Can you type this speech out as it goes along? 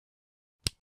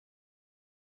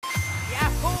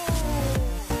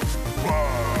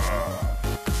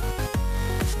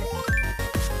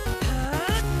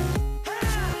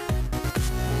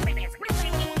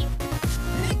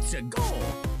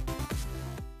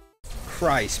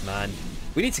Christ, man.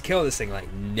 We need to kill this thing,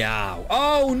 like, now.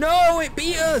 Oh, no, it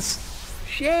beat us.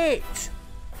 Shit.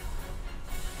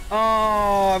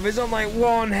 Oh, it was on, like,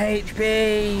 1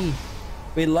 HP.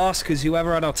 We lost because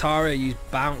whoever had Altaria used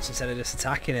bounce instead of just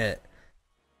attacking it.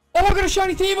 Oh, I got a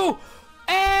shiny Thievul.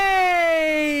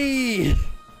 Hey!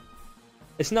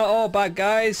 It's not all bad,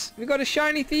 guys. We got a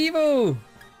shiny Thievul.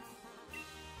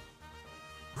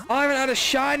 I haven't had a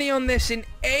shiny on this in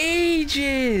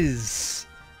ages.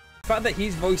 The fact that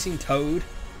he's voicing Toad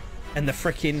and the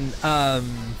freaking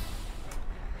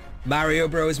Mario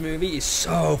Bros movie is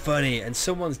so funny, and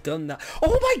someone's done that.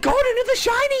 Oh my god, another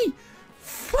shiny!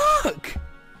 Fuck!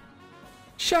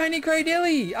 Shiny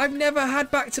Cradilly! I've never had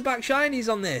back-to-back shinies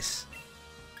on this.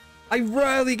 I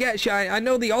rarely get shiny. I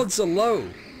know the odds are low,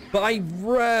 but I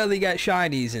rarely get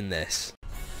shinies in this.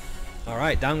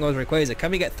 Alright, down goes Rayquaza. Can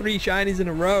we get 3 shinies in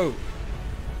a row?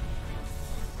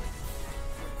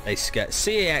 They scare.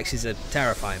 CAX is a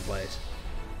terrifying place.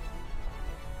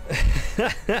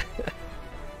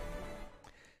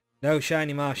 No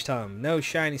shiny Marsh Tom. No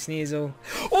shiny Sneasel.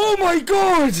 Oh my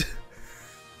god!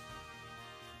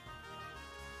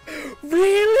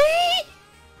 Really?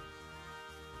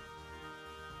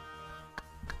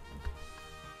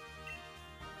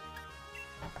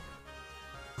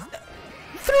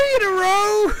 Three in a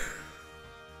row?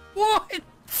 What?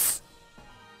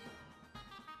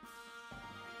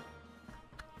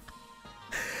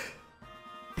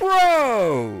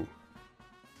 Bro!